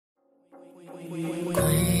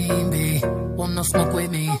Queen bee, want no smoke with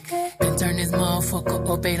me. Then turn this motherfucker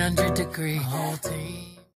up 800 degrees. Whole team.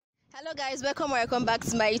 Hello guys, welcome back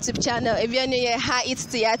to my YouTube channel. If you're new here, hi, it's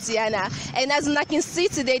Tiana. And as you can see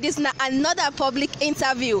today, this is another public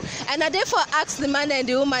interview. And I therefore ask the man and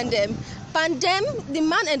the woman them. Pandem, the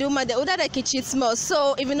man and the woman, the other can cheat more.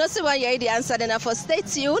 So if you not see what you hear the answer, then for stay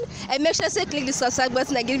tuned and make sure to click the subscribe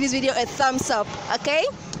button and give this video a thumbs up. Okay?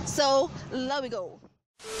 So here we go.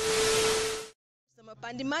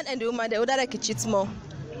 So the man and the woman, the other can cheat more.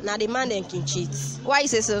 Now the man then can cheat. Why you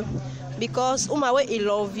say so? Because way he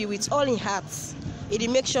love you with all in heart. It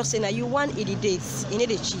make sure say now you want it dates, you need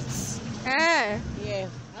to cheat. Ah. Yeah.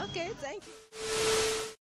 Okay, thank you.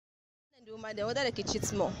 And the woman, the other can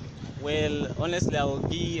cheat more. Well, honestly, I will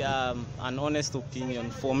give an honest opinion.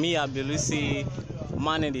 For me, I believe say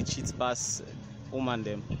man and the cheat pass woman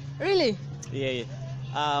them. Really? Yeah.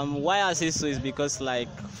 Why I say so is because, like,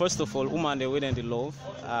 first of all, woman they wait and they love.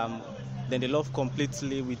 Then they love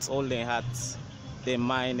completely with all their heart, their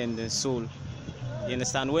mind and their soul. You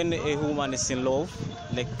understand? When a woman is in love,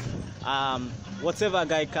 like whatever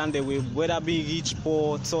guy can they will, whether be rich,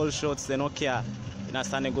 poor, tall, short, they don't care. You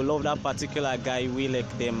understand? They go love that particular guy. We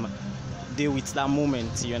like them deal with that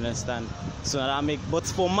moment. You understand? So that but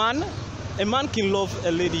for man, a man can love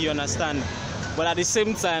a lady. You understand? But at the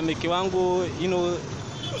same time, he can go,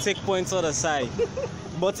 take points on the side.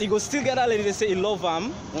 But he go still get that lady. They say he love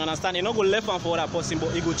him. You understand? He not go left him for that person,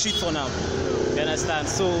 but he go cheat on him. You understand?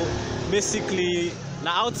 So basically,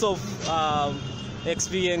 now out of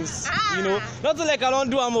experience, not like I don't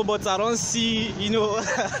do ammo, but I don't see,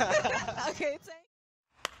 Okay, thank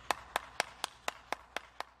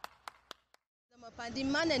you. The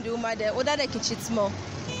man and the woman, the other they can cheat more.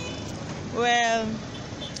 Well,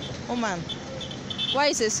 woman. Why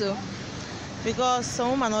you say so? Because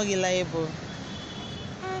some woman not reliable.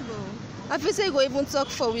 I feel say you go even talk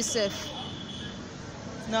for yourself.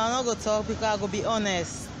 No, I'm not going to talk because I go be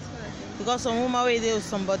honest. Because some woman will deal with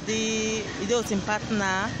somebody, you deal with him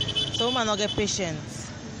partner, some woman not get patience.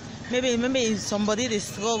 Maybe if somebody they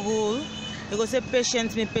struggle, you go say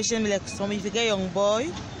patient me like some if you get young boy,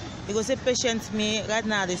 you go say patient me right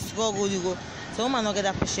now they struggle, you go some woman not get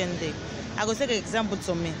that patient day. I go take an example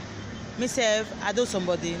to me. Myself, I do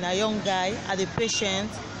somebody, a young guy, I the patient.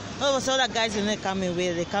 All of other guys in they come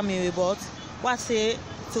away, but what say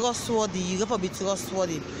trustworthy, you go for be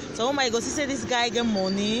trustworthy. So woman you go say this guy get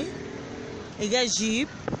money, he get jeep,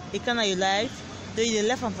 he can your life, then you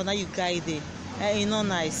left him for now you guide it. It's not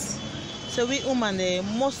nice. So we woman the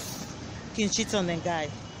most can cheat on the guy.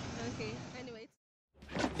 Okay, anyway.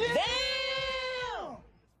 Damn!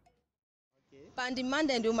 And the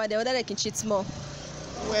man and the woman, the other they can cheat more.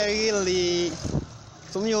 Well, really,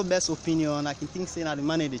 to me, your best opinion, I can think saying that the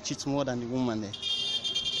man they cheat more than the woman there.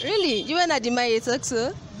 Really? You and the man you talk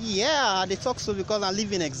so? Yeah, they talk so because I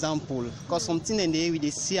live in example. Because something in the way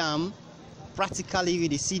they see them, practically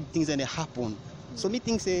they see things and they happen. So me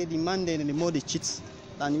think say the man then the more they cheat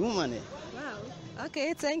than the woman there. Wow.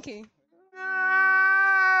 Okay, thank you.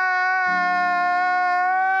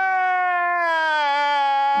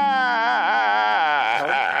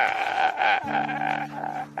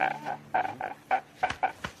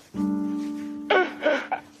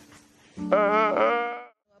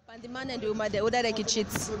 The man and the woman, the other they can cheat.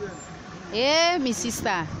 Yeah, my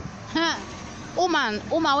sister. Woman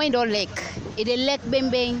when don't lick, it they lick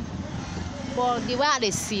bang bang. But the way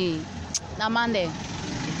they see, na man there.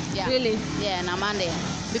 Yeah. Really? Yeah, na man there.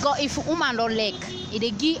 Because if woman don't lick, it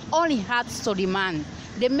they give all the hearts to the man.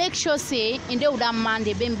 They make sure say in the other man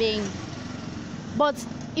they bang bang. But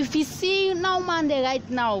if you see now man there right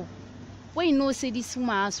now, when you know say this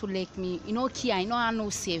woman has to like me, you know care, you know I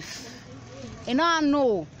know safe. You know I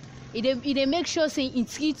know. It make sure say it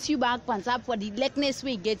treats you back pants up for the likeness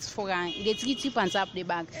way it gets for her. It treats you pants up the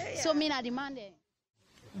back. Yeah. So me na demand it.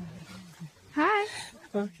 Hi.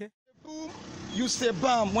 Okay. Boom, you say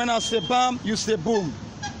bam. When I say bam, you say boom.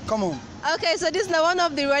 Come on. Okay, so this is now one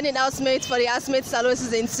of the running housemates for the HouseMates Salone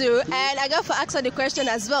season 2. And I got for answer the question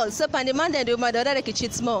as well. So pan the man and the woman, the other they can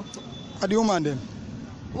cheat more. Are the woman then?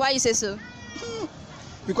 Why you say so?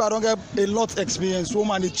 Because I don't get a lot of experience.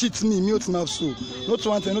 Woman, they cheat me, mute my soul. Not to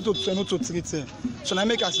want not to treat her. So I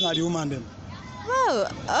make us know the woman then. Oh,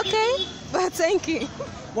 okay. But thank you.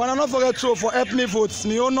 But I not forget to for help me votes.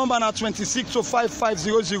 My own number now 26 to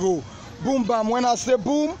 5500. Boom bam. When I say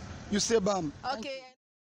boom, you say bam. Okay.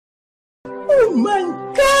 Oh my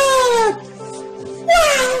God!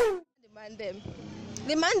 Wow!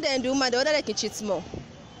 The man then the woman, the other they can cheat more.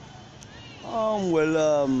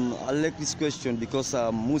 I like this question because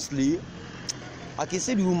mostly I can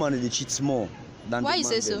say the woman they cheat more than Why the you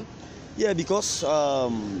man say so? Yeah, because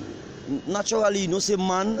naturally, you know, say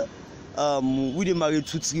man, we dey marry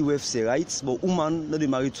 2-3 wives, right? But woman, no dey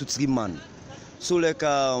marry 2-3 man. So like,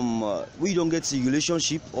 we don't get a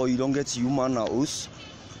relationship or you don't get a human or us,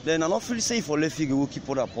 then I don't feel safe for left figure will keep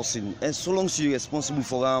other person. And so long as you're responsible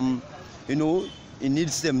for you know, it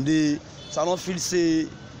needs them there. So I don't feel safe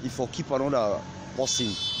if I keep another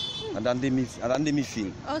person. And then they me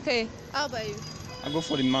feel. Okay, how about you? I go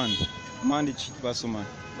for the man. Man, they cheat by some man.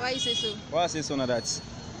 Why you say so? Why I say so now that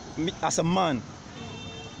me, as a man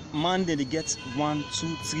then they get 1,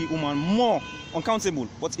 2, 3 woman more uncountable,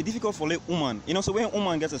 but it's difficult for a woman. You know, so when a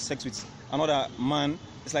woman gets a sex with another man,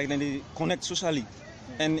 it's like then they connect socially,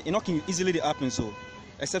 and you know can easily happen. So,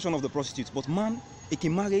 exception of the prostitutes, but man, it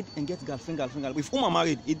can married and get girlfriend. If woman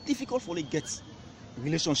married, it's difficult for they get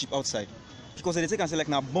relationship outside because they take and say like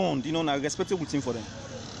na bond, you know, na respectable thing for them.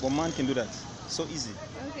 But man can do that so easy.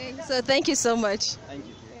 Okay, so thank you so much. Thank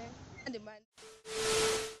you. Yeah.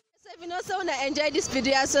 So if you know someone that enjoyed this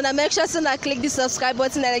video, so now make sure to click the subscribe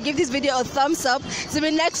button and give this video a thumbs up. To the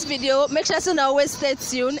next video, make sure to always stay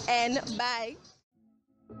tuned and bye.